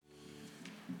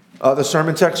The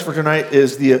sermon text for tonight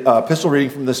is the epistle reading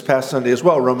from this past Sunday as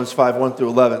well, Romans 5, 1 through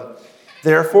 11.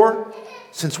 Therefore,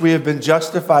 since we have been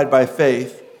justified by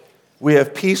faith, we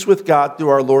have peace with God through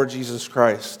our Lord Jesus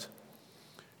Christ.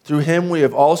 Through him we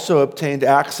have also obtained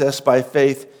access by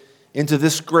faith into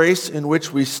this grace in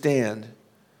which we stand,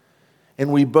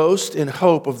 and we boast in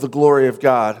hope of the glory of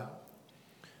God.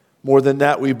 More than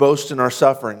that, we boast in our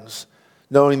sufferings,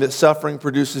 knowing that suffering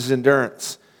produces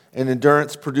endurance, and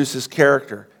endurance produces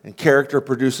character, and character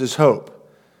produces hope.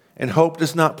 And hope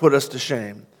does not put us to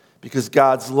shame, because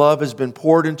God's love has been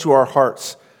poured into our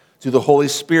hearts through the Holy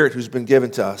Spirit who's been given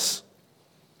to us.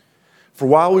 For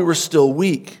while we were still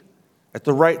weak, at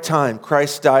the right time,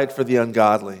 Christ died for the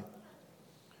ungodly.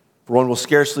 For one will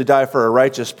scarcely die for a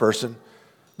righteous person,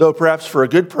 though perhaps for a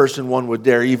good person one would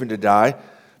dare even to die.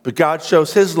 But God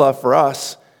shows his love for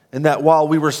us, in that while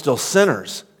we were still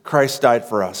sinners, Christ died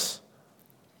for us.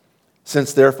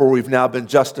 Since therefore we've now been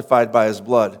justified by his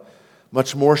blood,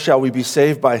 much more shall we be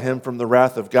saved by him from the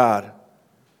wrath of God.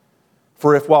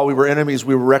 For if while we were enemies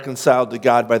we were reconciled to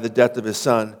God by the death of his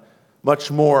Son,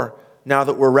 much more, now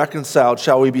that we're reconciled,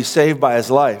 shall we be saved by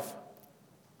his life.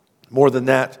 More than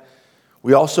that,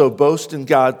 we also boast in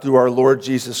God through our Lord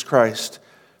Jesus Christ,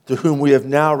 through whom we have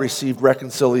now received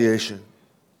reconciliation.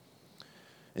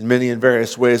 In many and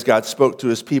various ways, God spoke to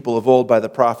his people of old by the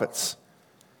prophets.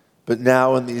 But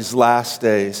now in these last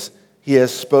days, he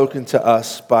has spoken to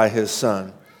us by his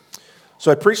Son.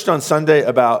 So I preached on Sunday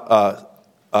about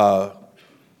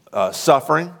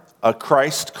suffering, a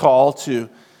Christ call to,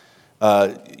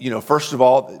 first of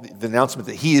all, the announcement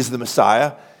that he is the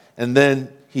Messiah. And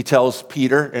then he tells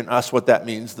Peter and us what that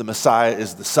means. The Messiah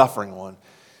is the suffering one.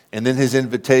 And then his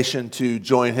invitation to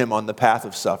join him on the path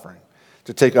of suffering,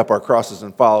 to take up our crosses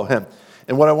and follow him.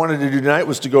 And what I wanted to do tonight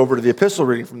was to go over to the epistle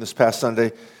reading from this past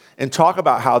Sunday and talk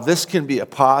about how this can be a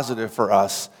positive for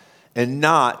us and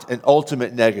not an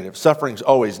ultimate negative. Suffering's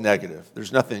always negative.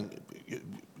 There's nothing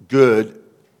good.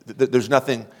 There's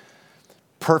nothing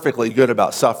perfectly good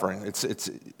about suffering.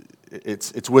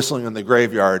 It's whistling in the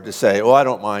graveyard to say, "Oh, I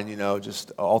don't mind.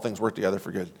 Just all things work together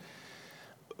for good."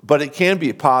 But it can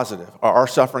be a positive. Our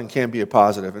suffering can be a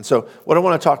positive. And so what I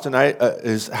want to talk tonight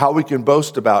is how we can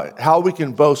boast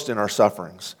in our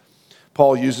sufferings.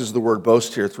 Paul uses the word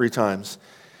boast here 3 times.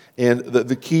 And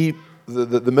the key,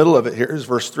 the middle of it here is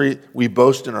verse 3, we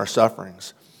boast in our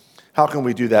sufferings. How can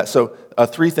we do that? So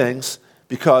 3 things,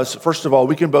 because first of all,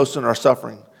 we can boast in our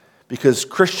suffering because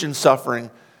Christian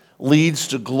suffering leads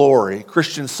to glory.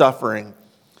 Christian suffering,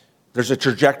 there's a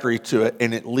trajectory to it,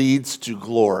 and it leads to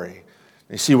glory.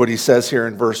 You see what he says here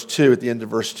in verse 2, at the end of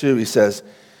verse 2, he says,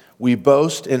 we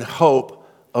boast in hope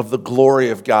of the glory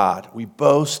of God. We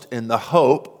boast in the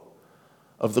hope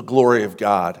of the glory of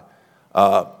God.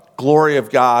 Glory of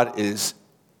God is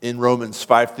in Romans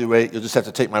 5 through 8. You'll just have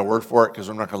to take my word for it because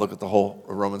I'm not going to look at the whole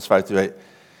of Romans 5 through 8.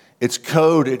 It's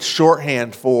code, it's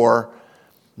shorthand for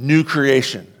new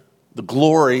creation. The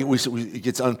glory, it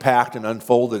gets unpacked and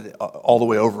unfolded all the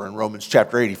way over in Romans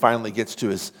chapter 8. He finally gets to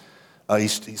his... He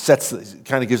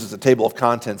kind of gives us a table of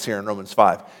contents here in Romans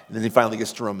 5. And then he finally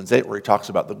gets to Romans 8 where he talks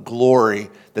about the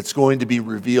glory that's going to be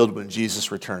revealed when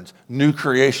Jesus returns. New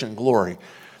creation glory.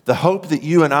 The hope that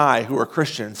you and I, who are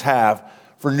Christians, have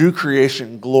for new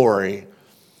creation glory,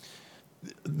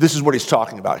 this is what he's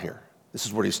talking about here. This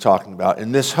is what he's talking about.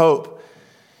 And this hope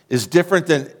is different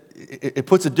than, it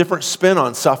puts a different spin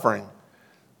on suffering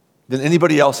than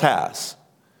anybody else has.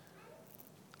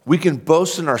 We can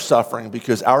boast in our suffering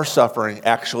because our suffering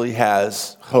actually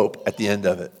has hope at the end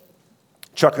of it.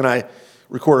 Chuck and I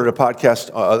recorded a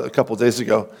podcast a couple of days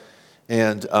ago,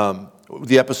 and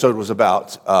the episode was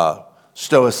about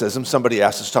Stoicism. Somebody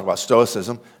asked us to talk about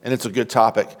Stoicism, and it's a good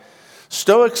topic.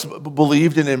 Stoics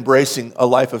believed in embracing a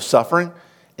life of suffering,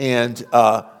 and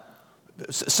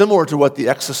similar to what the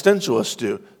existentialists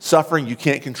do, suffering, you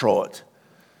can't control it.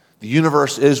 The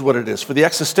universe is what it is. For the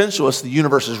existentialists, the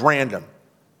universe is random.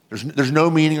 There's no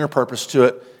meaning or purpose to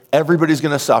it. Everybody's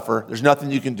going to suffer. There's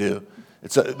nothing you can do.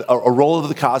 It's a roll of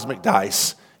the cosmic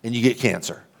dice, and you get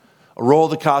cancer. A roll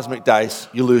of the cosmic dice,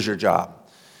 you lose your job.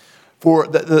 For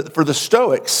the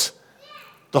Stoics,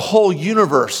 the whole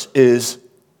universe is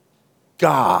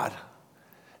God.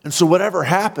 And so whatever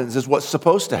happens is what's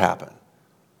supposed to happen.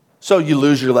 So you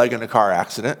lose your leg in a car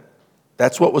accident.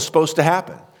 That's what was supposed to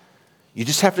happen. You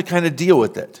just have to kind of deal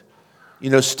with it.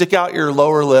 Stick out your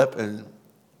lower lip and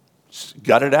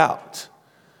gut it out.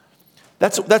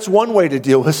 That's one way to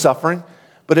deal with suffering,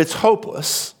 but it's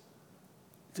hopeless.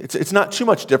 It's not too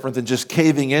much different than just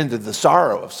caving into the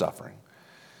sorrow of suffering.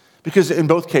 Because in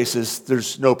both cases,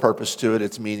 there's no purpose to it.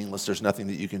 It's meaningless. There's nothing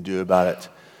that you can do about it.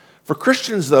 For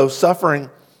Christians, though, suffering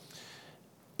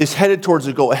is headed towards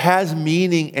a goal. It has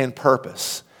meaning and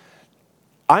purpose.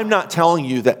 I'm not telling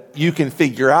you that you can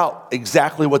figure out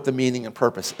exactly what the meaning and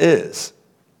purpose is.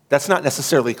 That's not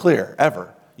necessarily clear,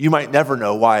 ever. You might never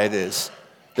know why it is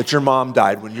that your mom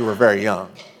died when you were very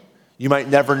young. You might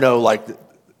never know,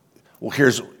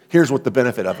 here's what the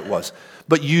benefit of it was.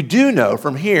 But you do know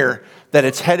from here that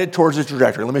it's headed towards a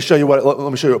trajectory. Let me show you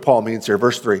what Paul means here.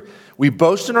 Verse 3. We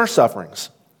boast in our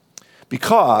sufferings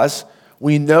because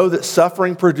we know that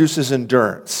suffering produces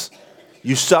endurance.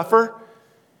 You suffer,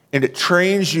 and it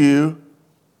trains you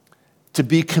to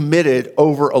be committed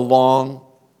over a long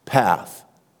path.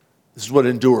 This is what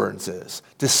endurance is.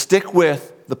 To stick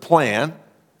with the plan,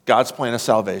 God's plan of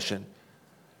salvation,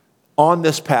 on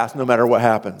this path no matter what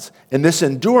happens. And this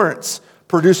endurance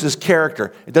produces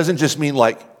character. It doesn't just mean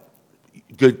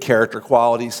good character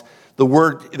qualities. The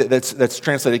word that's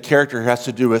translated character has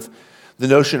to do with the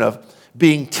notion of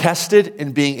being tested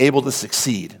and being able to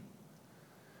succeed,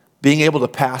 being able to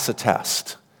pass a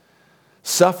test.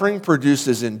 Suffering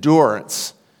produces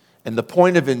endurance, and the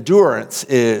point of endurance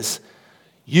is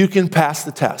you can pass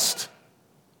the test.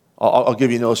 I'll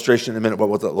give you an illustration in a minute about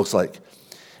what that looks like.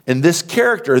 And this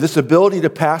character, this ability to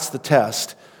pass the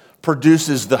test,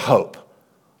 produces the hope.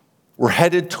 We're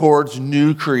headed towards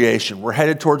new creation. We're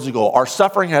headed towards the goal. Our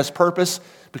suffering has purpose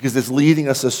because it's leading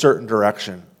us a certain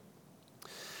direction.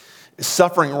 Is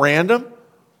suffering random,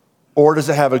 or does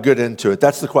it have a good end to it?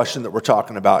 That's the question that we're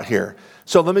talking about here.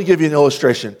 So let me give you an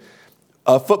illustration.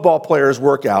 A football player's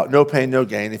workout, no pain, no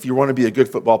gain. If you want to be a good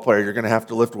football player, you're going to have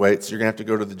to lift weights. You're going to have to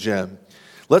go to the gym.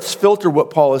 Let's filter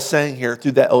what Paul is saying here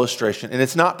through that illustration. And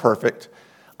it's not perfect.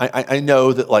 I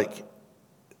know that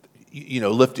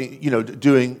lifting,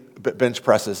 doing bench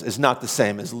presses is not the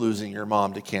same as losing your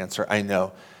mom to cancer. I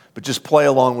know. But just play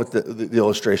along with the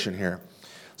illustration here.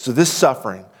 So this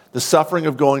suffering, the suffering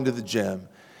of going to the gym,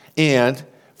 and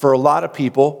for a lot of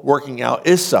people, working out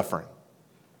is suffering.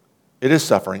 It is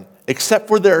suffering, except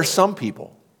for there are some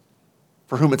people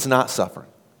for whom it's not suffering.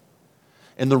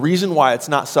 And the reason why it's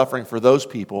not suffering for those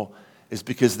people is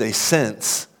because they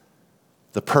sense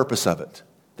the purpose of it.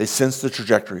 They sense the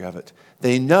trajectory of it.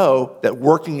 They know that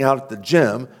working out at the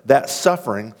gym, that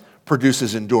suffering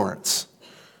produces endurance.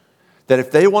 That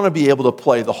if they want to be able to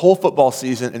play the whole football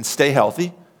season and stay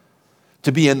healthy,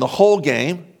 to be in the whole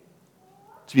game,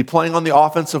 to be playing on the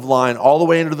offensive line all the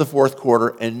way into the fourth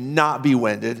quarter and not be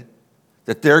winded,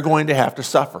 that they're going to have to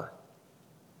suffer.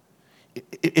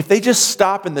 If they just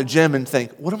stop in the gym and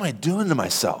think, what am I doing to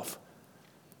myself?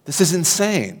 This is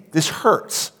insane. This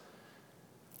hurts.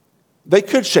 They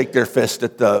could shake their fist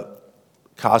at the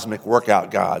cosmic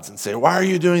workout gods and say, why are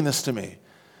you doing this to me?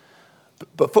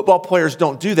 But football players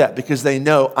don't do that because they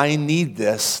know I need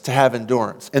this to have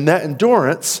endurance. And that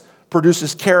endurance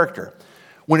produces character.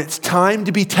 When it's time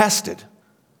to be tested,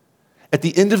 at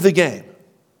the end of the game,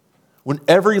 when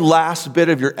every last bit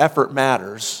of your effort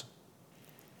matters,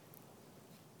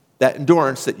 that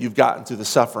endurance that you've gotten through the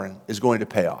suffering is going to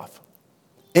pay off.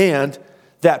 And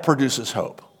that produces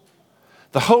hope.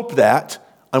 The hope that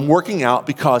I'm working out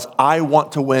because I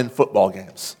want to win football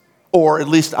games, or at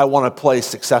least I want to play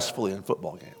successfully in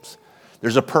football games.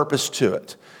 There's a purpose to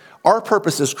it. Our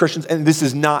purpose as Christians, and this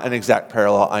is not an exact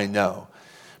parallel, I know,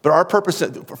 but our purpose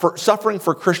for suffering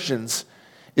for Christians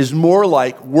is more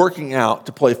like working out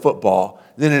to play football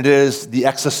than it is the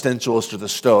existentialist or the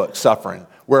stoic suffering,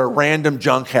 where random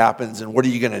junk happens and what are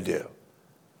you going to do?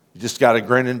 You just got to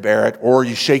grin and bear it, or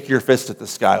you shake your fist at the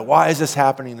sky. Why is this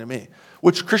happening to me?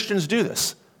 Which Christians do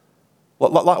this.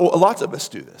 Lots of us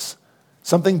do this.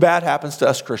 Something bad happens to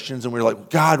us Christians and we're like,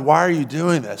 God, why are you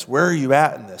doing this? Where are you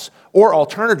at in this? Or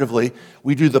alternatively,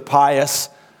 we do the pious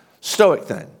stoic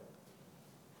thing.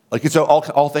 Like it's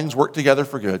all things work together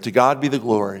for good. To God be the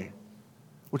glory.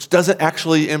 Which doesn't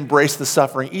actually embrace the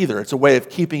suffering either. It's a way of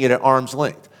keeping it at arm's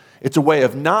length. It's a way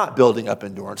of not building up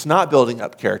endurance, not building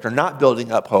up character, not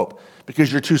building up hope,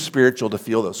 because you're too spiritual to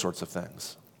feel those sorts of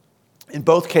things. In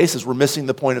both cases, we're missing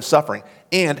the point of suffering,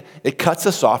 and it cuts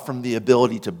us off from the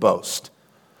ability to boast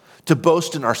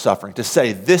in our suffering, to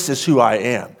say, this is who I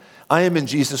am. I am in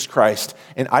Jesus Christ,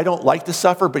 and I don't like to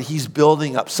suffer, but he's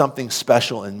building up something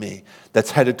special in me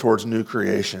that's headed towards new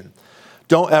creation.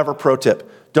 Don't ever, pro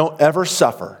tip, don't ever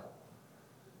suffer.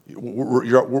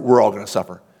 We're all going to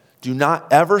suffer. Do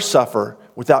not ever suffer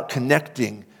without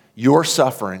connecting your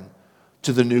suffering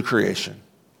to the new creation.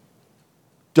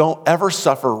 Don't ever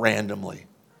suffer randomly.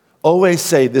 Always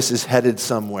say this is headed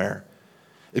somewhere.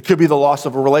 It could be the loss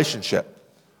of a relationship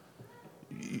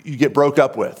you get broke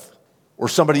up with, or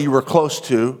somebody you were close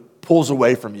to pulls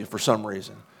away from you for some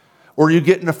reason. Or you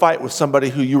get in a fight with somebody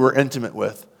who you were intimate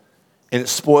with, and it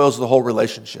spoils the whole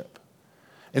relationship.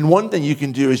 And one thing you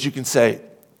can do is you can say,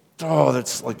 oh,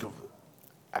 that's like,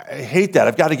 I hate that.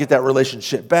 I've got to get that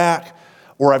relationship back,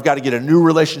 or I've got to get a new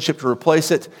relationship to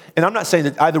replace it. And I'm not saying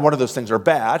that either one of those things are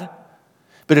bad,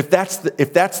 but if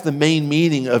that's the main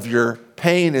meaning of your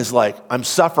pain is like, I'm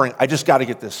suffering, I just got to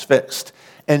get this fixed,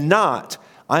 and not,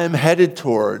 I am headed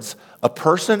towards a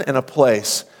person and a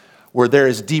place where there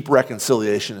is deep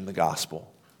reconciliation in the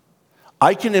gospel.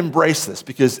 I can embrace this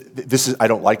because I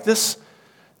don't like this.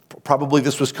 Probably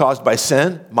this was caused by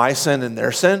sin, my sin and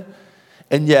their sin,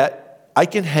 and yet I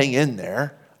can hang in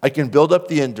there. I can build up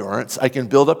the endurance. I can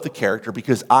build up the character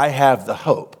because I have the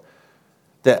hope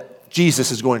that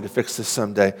Jesus is going to fix this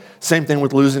someday. Same thing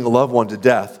with losing a loved one to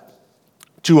death.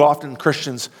 Too often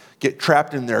Christians get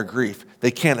trapped in their grief.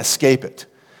 They can't escape it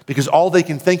because all they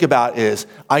can think about is,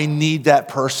 I need that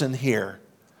person here.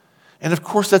 And of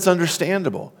course that's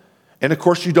understandable. And of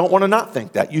course you don't want to not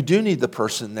think that. You do need the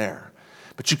person there.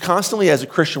 But you constantly, as a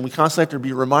Christian, we constantly have to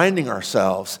be reminding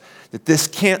ourselves that this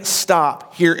can't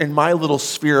stop here in my little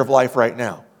sphere of life right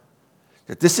now.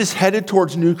 That this is headed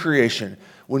towards new creation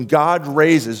when God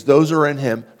raises those who are in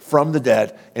him from the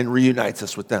dead and reunites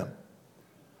us with them.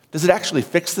 Does it actually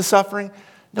fix the suffering?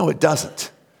 No, it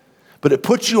doesn't. But it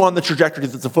puts you on the trajectory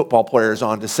that the football player is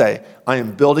on to say, I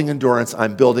am building endurance,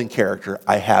 I'm building character,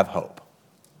 I have hope.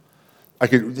 I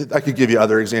could give you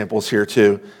other examples here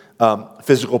too.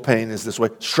 Physical pain is this way.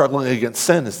 Struggling against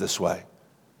sin is this way.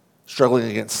 Struggling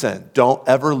against sin. Don't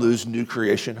ever lose new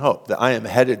creation hope that I am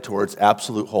headed towards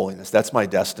absolute holiness. That's my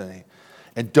destiny.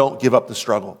 And don't give up the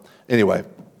struggle. Anyway,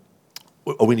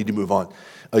 we need to move on.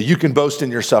 You can boast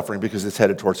in your suffering because it's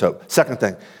headed towards hope. Second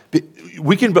thing,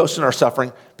 we can boast in our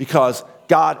suffering because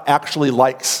God actually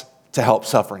likes to help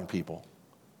suffering people.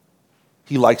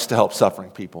 He likes to help suffering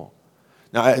people.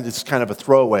 Now, it's kind of a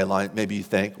throwaway line. Maybe you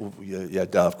think, well, yeah,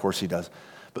 duh, of course he does.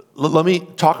 But let me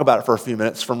talk about it for a few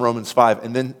minutes from Romans 5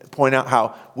 and then point out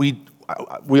how we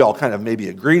all kind of maybe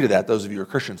agree to that, those of you who are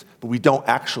Christians, but we don't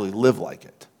actually live like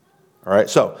it. All right,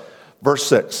 so verse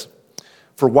 6.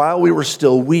 For while we were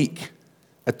still weak,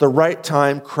 at the right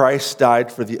time Christ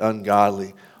died for the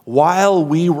ungodly. While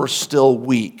we were still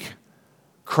weak,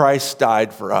 Christ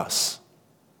died for us.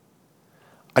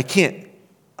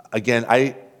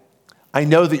 I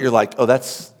know that you're like, oh,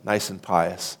 that's nice and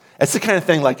pious. It's the kind of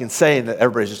thing like in saying that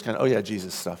everybody's just kind of, oh yeah,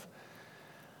 Jesus stuff.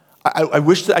 I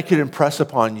wish that I could impress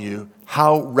upon you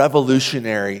how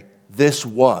revolutionary this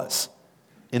was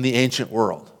in the ancient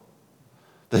world.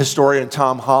 The historian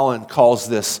Tom Holland calls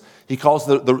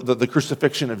the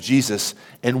crucifixion of Jesus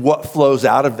and what flows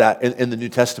out of that in the New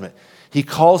Testament. He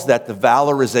calls that the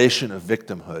valorization of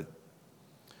victimhood.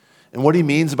 And what he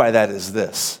means by that is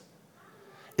this,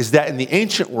 is that in the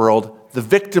ancient world, the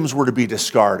victims were to be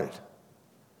discarded.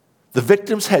 The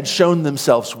victims had shown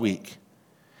themselves weak.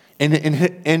 And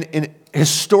in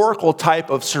historical type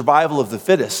of survival of the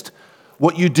fittest,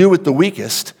 what you do with the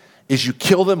weakest is you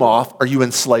kill them off or you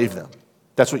enslave them.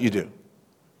 That's what you do.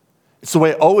 It's the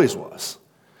way it always was.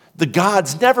 The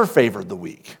gods never favored the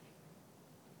weak.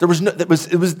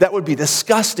 That would be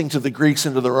disgusting to the Greeks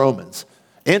and to the Romans.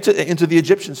 And to the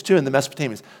Egyptians too, and the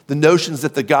Mesopotamians. The notions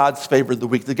that the gods favored the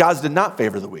weak. The gods did not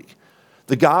favor the weak.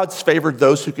 The gods favored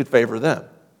those who could favor them.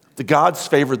 The gods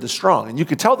favored the strong. And you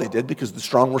could tell they did because the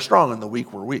strong were strong and the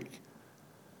weak were weak.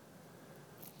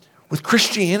 With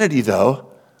Christianity,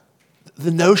 though,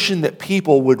 the notion that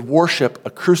people would worship a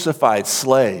crucified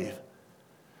slave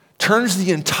turns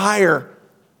the entire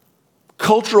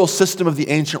cultural system of the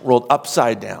ancient world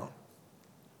upside down.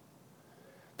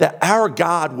 That our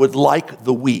God would like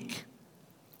the weak.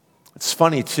 It's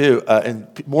funny too, and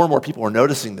more people are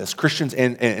noticing this. Christians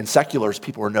and seculars,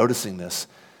 people are noticing this.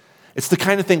 It's the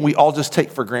kind of thing we all just take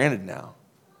for granted now.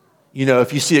 You know,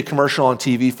 if you see a commercial on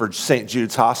TV for St.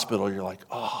 Jude's Hospital, you're like,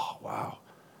 oh, wow.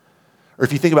 Or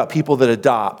if you think about people that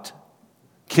adopt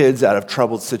kids out of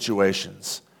troubled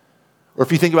situations. Or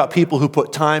if you think about people who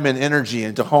put time and energy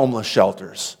into homeless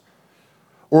shelters.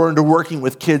 Or into working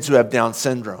with kids who have Down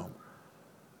syndrome.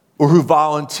 Or who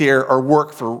volunteer or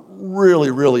work for really,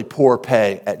 really poor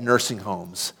pay at nursing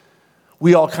homes.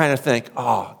 We all kind of think,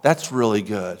 oh, that's really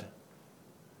good.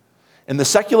 And the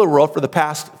secular world for the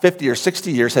past 50 or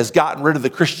 60 years has gotten rid of the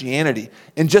Christianity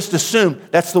and just assumed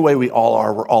that's the way we all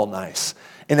are, we're all nice.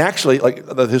 And actually, like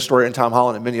the historian Tom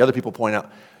Holland and many other people point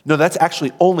out, no, that's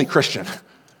actually only Christian.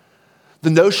 The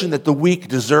notion that the weak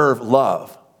deserve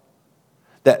love.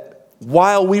 That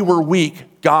while we were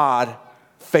weak, God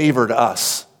favored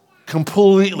us.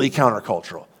 Completely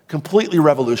countercultural, completely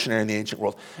revolutionary in the ancient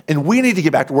world. And we need to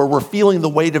get back to where we're feeling the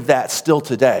weight of that still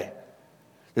today.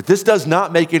 That this does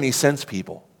not make any sense,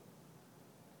 people.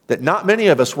 that not many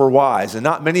of us were wise and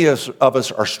not many of us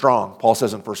are strong, Paul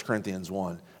says in 1 Corinthians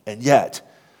 1. And yet,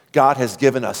 God has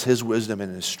given us his wisdom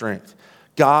and his strength.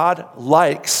 God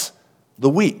likes the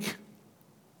weak.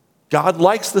 God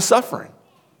likes the suffering.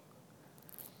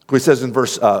 He says in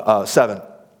verse 7,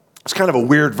 it's kind of a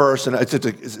weird verse, and it's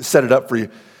to set it up for you,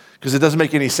 because it doesn't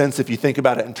make any sense if you think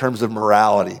about it in terms of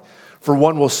morality. For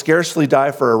one will scarcely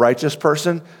die for a righteous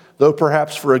person, though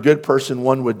perhaps for a good person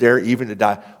one would dare even to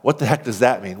die. What the heck does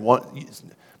that mean?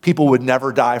 People would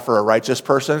never die for a righteous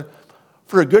person.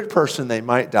 For a good person, they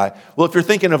might die. Well, if you're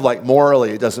thinking of like morally,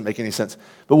 it doesn't make any sense.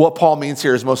 But what Paul means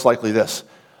here is most likely this.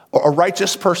 A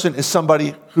righteous person is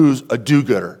somebody who's a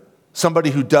do-gooder,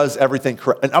 somebody who does everything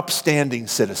correct, an upstanding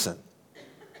citizen.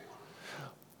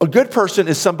 A good person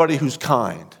is somebody who's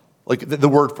kind. Like the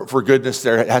word for goodness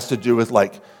there has to do with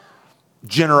like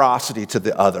generosity to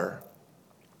the other.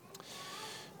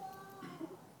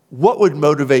 What would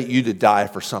motivate you to die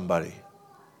for somebody?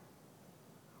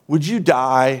 Would you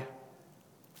die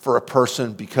for a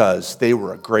person because they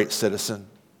were a great citizen?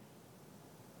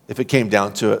 If it came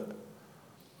down to it?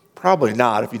 Probably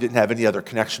not if you didn't have any other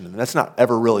connection to them. That's not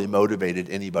ever really motivated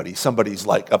anybody. Somebody's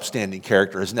like upstanding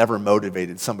character has never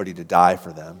motivated somebody to die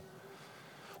for them.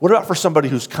 What about for somebody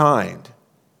who's kind?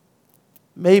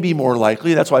 Maybe more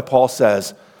likely. That's why Paul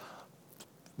says,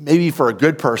 maybe for a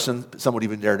good person, some would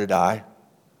even dare to die.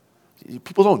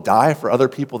 People don't die for other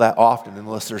people that often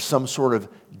unless there's some sort of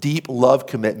deep love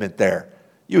commitment there.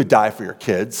 You would die for your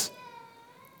kids,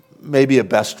 maybe a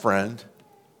best friend.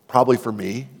 Probably for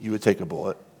me, you would take a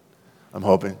bullet. I'm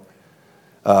hoping.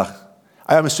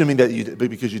 I'm assuming that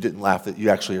because you didn't laugh, that you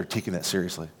actually are taking that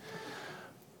seriously.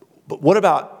 But what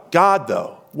about God,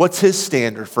 though? What's his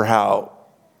standard for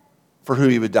who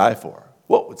he would die for?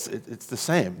 Well, it's the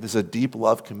same. There's a deep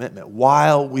love commitment.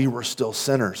 While we were still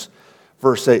sinners,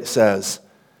 verse 8 says,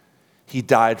 he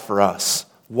died for us.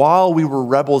 While we were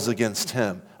rebels against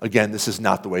him. Again, this is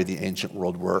not the way the ancient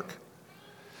world worked.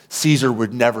 Caesar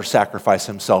would never sacrifice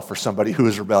himself for somebody who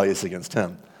is rebellious against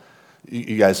him.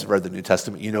 You guys read the New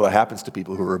Testament. You know what happens to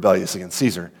people who are rebellious against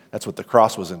Caesar. That's what the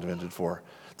cross was invented for.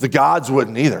 The gods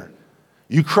wouldn't either.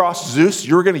 You crossed Zeus,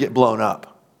 you were going to get blown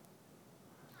up.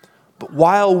 But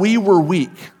while we were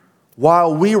weak,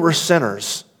 while we were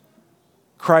sinners,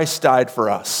 Christ died for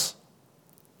us.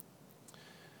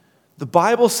 The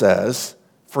Bible says,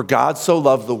 for God so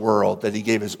loved the world that he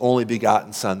gave his only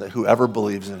begotten Son, that whoever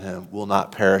believes in him will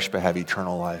not perish but have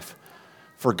eternal life.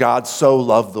 For God so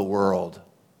loved the world,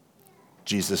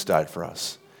 Jesus died for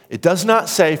us. It does not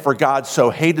say, for God so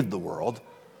hated the world.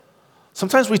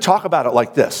 Sometimes we talk about it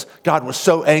like this. God was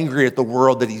so angry at the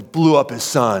world that he blew up his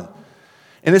Son.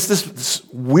 And it's this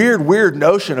weird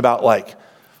notion about like,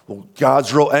 well,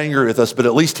 God's real angry with us, but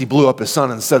at least he blew up his Son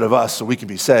instead of us so we can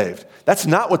be saved. That's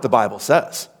not what the Bible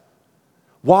says.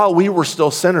 While we were still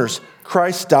sinners,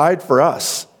 Christ died for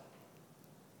us.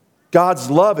 God's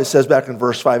love, it says back in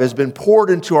verse 5, has been poured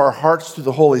into our hearts through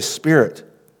the Holy Spirit.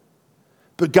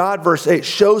 But God, verse 8,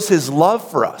 shows his love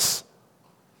for us,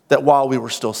 that while we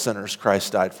were still sinners,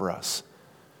 Christ died for us.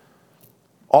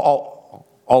 All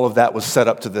of that was set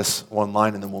up to this one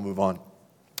line, and then we'll move on.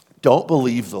 Don't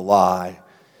believe the lie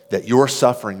that your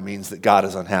suffering means that God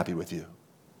is unhappy with you.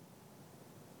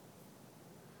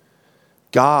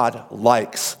 God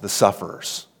likes the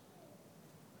sufferers.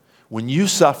 When you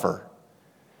suffer,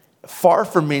 far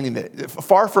from being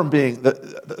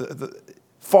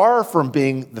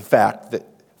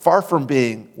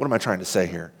what am I trying to say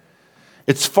here?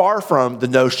 It's far from the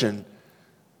notion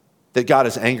that God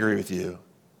is angry with you.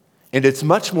 And it's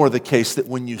much more the case that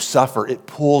when you suffer, it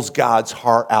pulls God's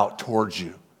heart out towards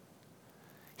you.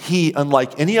 He,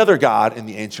 unlike any other God in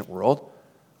the ancient world,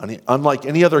 unlike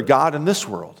any other God in this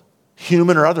world,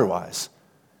 human or otherwise,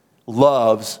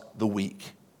 loves the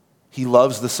weak. He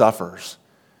loves the sufferers.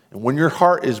 And when your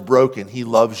heart is broken, he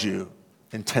loves you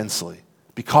intensely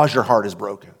because your heart is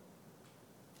broken.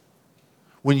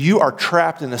 When you are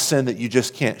trapped in a sin that you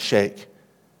just can't shake,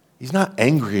 he's not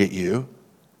angry at you.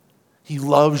 He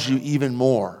loves you even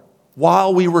more.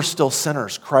 While we were still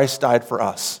sinners, Christ died for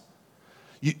us.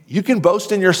 You can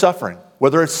boast in your suffering,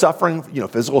 whether it's suffering,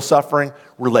 physical suffering,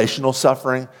 relational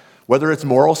suffering, whether it's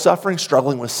moral suffering,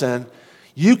 struggling with sin.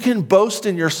 You can boast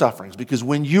in your sufferings because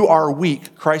when you are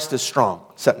weak, Christ is strong,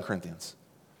 2 Corinthians.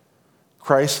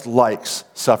 Christ likes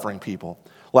suffering people.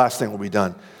 Last thing will be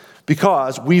done.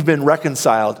 Because we've been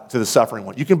reconciled to the suffering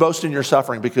one. You can boast in your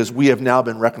suffering because we have now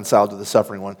been reconciled to the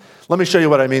suffering one. Let me show you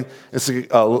what I mean. It's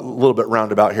a little bit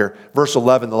roundabout here. Verse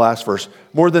 11, the last verse.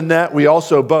 More than that, we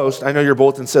also boast. I know your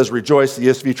bulletin says rejoice. The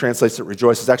ESV translates it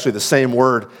rejoice. It's actually the same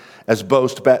word as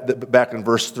boast back in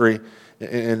verse 3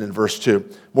 And in verse 2,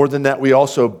 more than that, we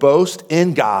also boast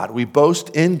in God. We boast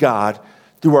in God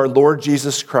through our Lord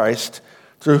Jesus Christ,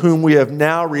 through whom we have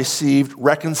now received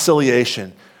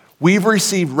reconciliation. We've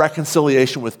received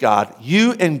reconciliation with God.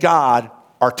 You and God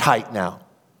are tight now.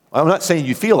 I'm not saying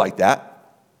you feel like that,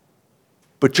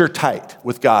 but you're tight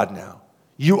with God now.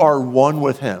 You are one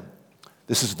with him.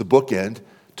 This is the bookend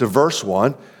to verse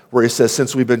 1, where he says,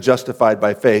 since we've been justified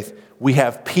by faith, we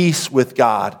have peace with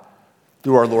God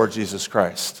through our Lord Jesus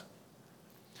Christ.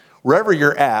 Wherever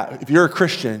you're at, if you're a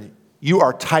Christian, you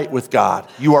are tight with God.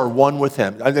 You are one with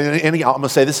him. And I'm going to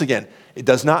say this again. It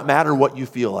does not matter what you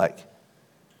feel like.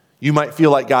 You might feel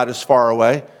like God is far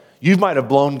away. You might have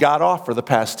blown God off for the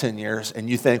past 10 years, and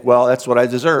you think, well, that's what I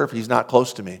deserve. He's not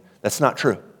close to me. That's not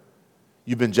true.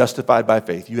 You've been justified by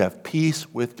faith. You have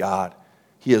peace with God.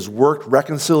 He has worked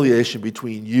reconciliation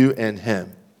between you and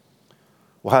him.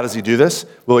 Well, how does he do this?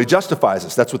 Well, he justifies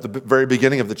us. That's what the very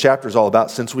beginning of the chapter is all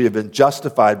about. Since we have been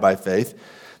justified by faith,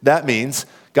 that means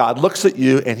God looks at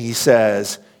you and he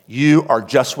says, you are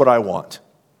just what I want.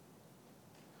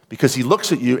 Because he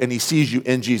looks at you and he sees you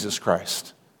in Jesus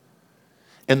Christ.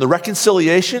 And the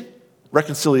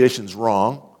reconciliation's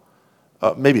wrong.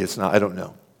 Maybe it's not, I don't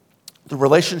know. The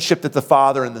relationship that the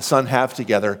Father and the Son have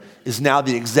together is now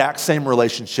the exact same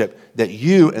relationship that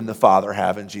you and the Father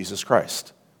have in Jesus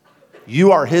Christ.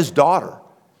 You are his daughter.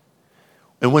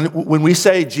 And when we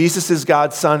say Jesus is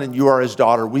God's son and you are his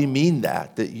daughter, we mean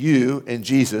that you and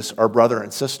Jesus are brother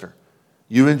and sister.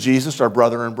 You and Jesus are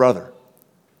brother and brother.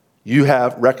 You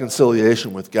have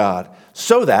reconciliation with God.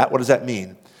 So that, what does that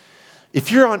mean?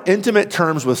 If you're on intimate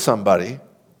terms with somebody,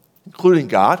 including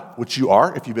God, which you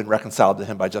are if you've been reconciled to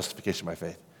him by justification by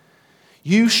faith,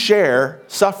 you share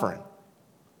suffering.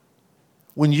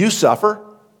 When you suffer,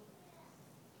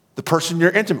 the person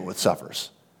you're intimate with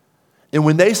suffers. And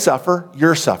when they suffer,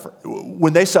 you suffer.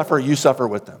 When they suffer, you suffer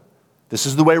with them. This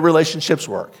is the way relationships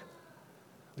work.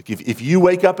 Like if you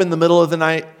wake up in the middle of the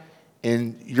night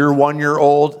and your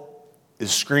 1-year-old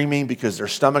is screaming because their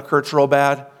stomach hurts real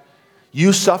bad,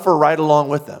 you suffer right along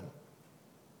with them.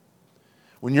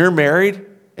 When you're married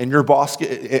and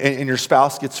your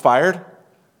spouse gets fired,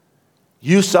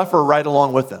 you suffer right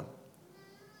along with them.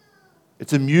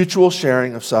 It's a mutual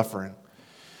sharing of suffering.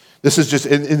 This is just,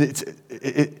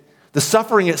 the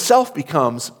suffering itself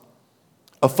becomes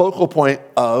a focal point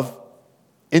of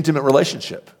intimate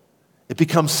relationship. It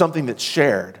becomes something that's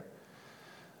shared.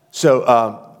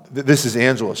 So this is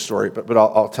Angela's story, but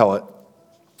I'll tell it.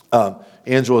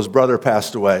 Angela's brother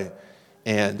passed away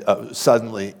and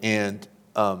suddenly, and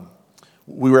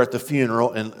we were at the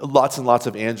funeral, and lots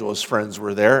of Angela's friends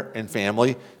were there, and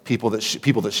family, people that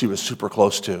she was super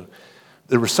close to.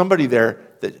 There was somebody there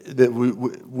that we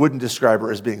wouldn't describe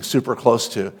her as being super close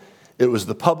to. It was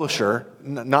the publisher,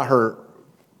 not her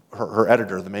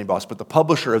editor, the main boss, but the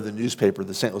publisher of the newspaper,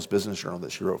 the St. Louis Business Journal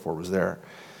that she wrote for was there.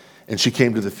 And she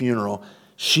came to the funeral.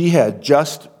 She had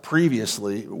just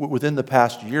previously, within the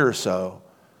past year or so,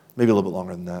 maybe a little bit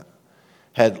longer than that,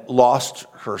 had lost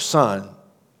her son,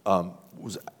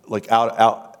 was like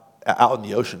out in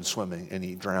the ocean swimming, and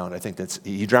he drowned. I think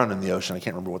he drowned in the ocean. I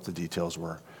can't remember what the details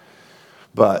were.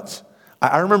 But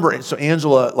I remember, so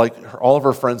Angela, all of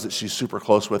her friends that she's super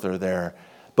close with are there.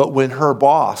 But when her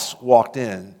boss walked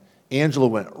in, Angela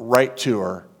went right to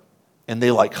her, and they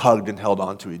hugged and held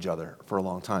on to each other for a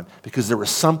long time because there was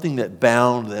something that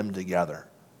bound them together.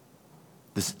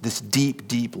 This deep,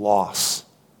 deep loss.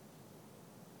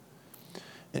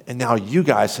 And now you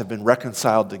guys have been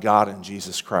reconciled to God in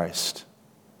Jesus Christ.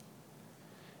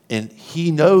 And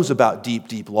he knows about deep,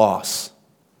 deep loss.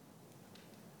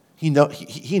 He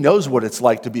knows what it's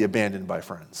like to be abandoned by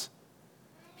friends.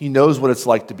 He knows what it's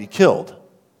like to be killed.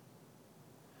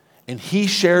 And he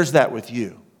shares that with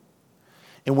you.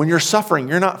 And when you're suffering,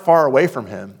 you're not far away from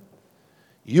him.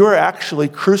 You are actually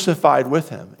crucified with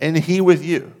him, and he with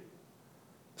you.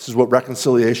 This is what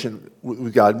reconciliation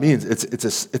with God means. It's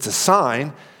a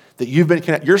sign that you've been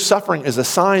connected. Your suffering is a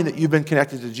sign that you've been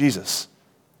connected to Jesus.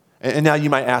 And now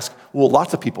you might ask, well,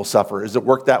 lots of people suffer. Does it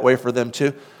work that way for them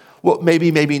too? Well,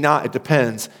 maybe, maybe not. It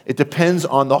depends. It depends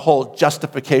on the whole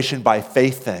justification by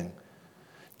faith thing.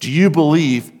 Do you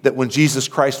believe that when Jesus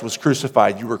Christ was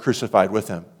crucified, you were crucified with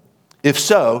him? If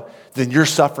so, then your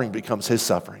suffering becomes his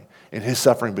suffering, and his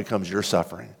suffering becomes your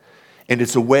suffering. And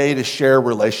it's a way to share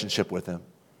relationship with him.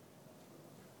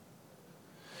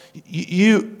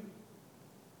 It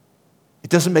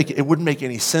wouldn't make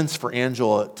any sense for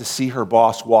Angela to see her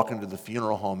boss walk into the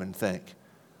funeral home and think,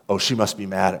 oh, she must be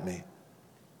mad at me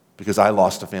because I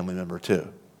lost a family member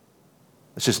too.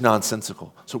 It's just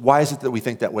nonsensical. So why is it that we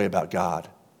think that way about God?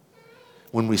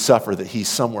 when we suffer that he's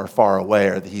somewhere far away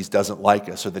or that he doesn't like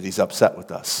us or that he's upset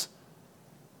with us.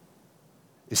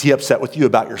 Is he upset with you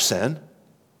about your sin?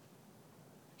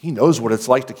 He knows what it's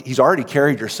like he's already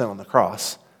carried your sin on the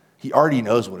cross. He already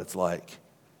knows what it's like.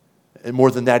 And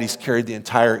more than that, he's carried the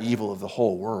entire evil of the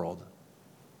whole world.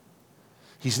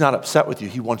 He's not upset with you.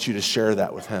 He wants you to share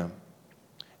that with him.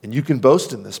 And you can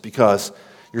boast in this because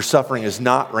your suffering is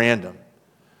not random.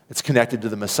 It's connected to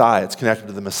the Messiah. It's connected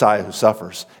to the Messiah who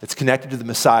suffers. It's connected to the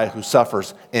Messiah who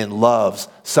suffers and loves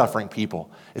suffering people.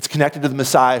 It's connected to the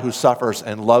Messiah who suffers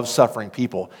and loves suffering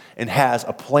people and has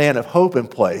a plan of hope in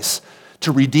place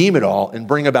to redeem it all and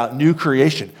bring about new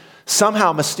creation,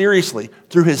 somehow mysteriously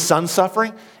through his son's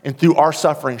suffering and through our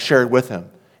suffering shared with him.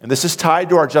 And this is tied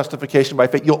to our justification by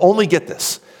faith. You'll only get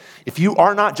this. If you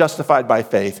are not justified by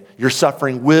faith, your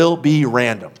suffering will be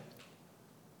random.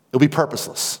 It'll be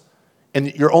purposeless.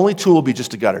 And your only tool will be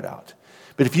just to gut it out.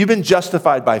 But if you've been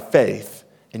justified by faith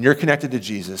and you're connected to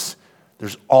Jesus,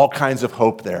 there's all kinds of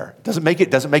hope there. It doesn't make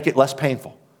it less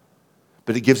painful,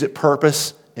 but it gives it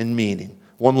purpose and meaning.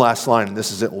 One last line, and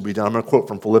this is it, we'll be done. I'm going to quote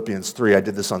from Philippians 3. I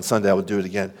did this on Sunday. I would do it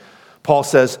again. Paul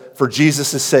says, "For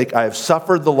Jesus' sake, I have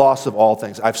suffered the loss of all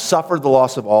things. I've suffered the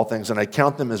loss of all things, and I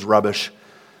count them as rubbish,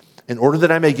 in order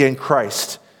that I may gain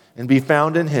Christ and be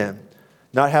found in him,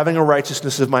 not having a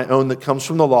righteousness of my own that comes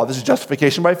from the law." This is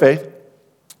justification by faith.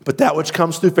 "But that which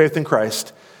comes through faith in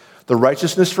Christ, the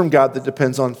righteousness from God that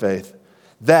depends on faith,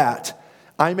 that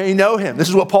I may know him." This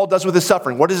is what Paul does with his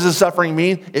suffering. What does his suffering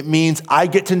mean? It means I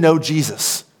get to know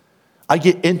Jesus. I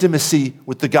get intimacy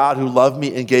with the God who loved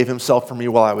me and gave himself for me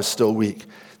while I was still weak.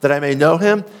 "That I may know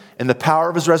him and the power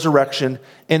of his resurrection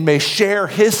and may share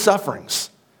his sufferings,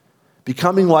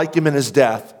 becoming like him in his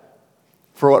death."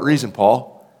 For what reason,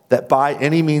 Paul? "That by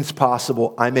any means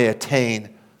possible I may attain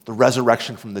the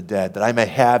resurrection from the dead, that I may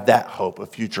have that hope of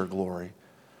future glory."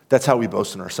 That's how we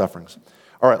boast in our sufferings.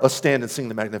 All right, let's stand and sing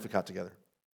the Magnificat together.